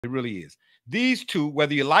It really is. These two,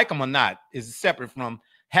 whether you like them or not, is separate from,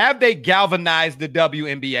 have they galvanized the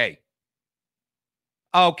WNBA?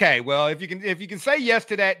 Okay, well, if you can say yes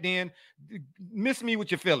to that, then miss me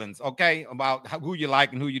with your feelings, okay, about who you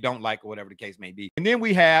like and who you don't like, or whatever the case may be. And then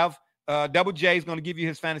we have Double J is going to give you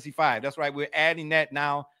his Fantasy 5. That's right. We're adding that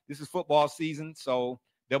now. This is football season, so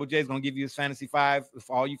Double J is going to give you his Fantasy 5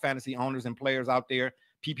 for all you fantasy owners and players out there,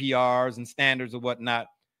 PPRs and standards or whatnot.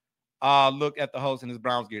 Look at the host in his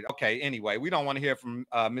Browns gear. Okay, anyway, we don't want to hear from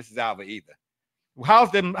Mrs. Alva either.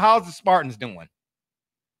 How's the Spartans doing?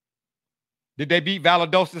 Did they beat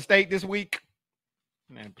Valdosta State this week?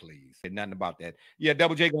 Man, please. Said nothing about that. Yeah,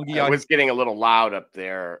 Double J gonna give y'all. It was getting a little loud up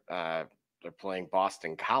there. They're playing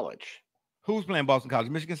Boston College. Who's playing Boston College?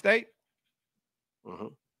 Michigan State? Mm-hmm.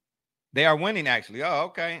 They are winning, actually. Oh,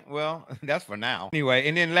 okay. Well, that's for now. Anyway,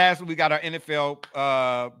 and then lastly, we got our NFL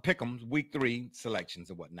Pick'ems Week 3 selections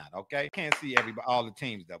and whatnot. Okay, can't see all the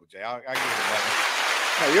teams. Double J. I give it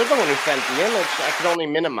a no, you're the one who sent the image. I could only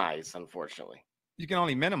minimize, unfortunately. You can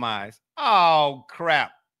only minimize. Oh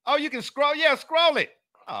crap! Oh, you can scroll. Yeah, scroll it.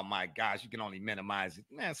 Oh my gosh, you can only minimize it.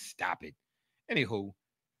 Man, stop it. Anywho,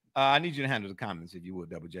 I need you to handle the comments if you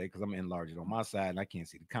would, Double J, because I'm enlarged on my side and I can't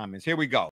see the comments. Here we go.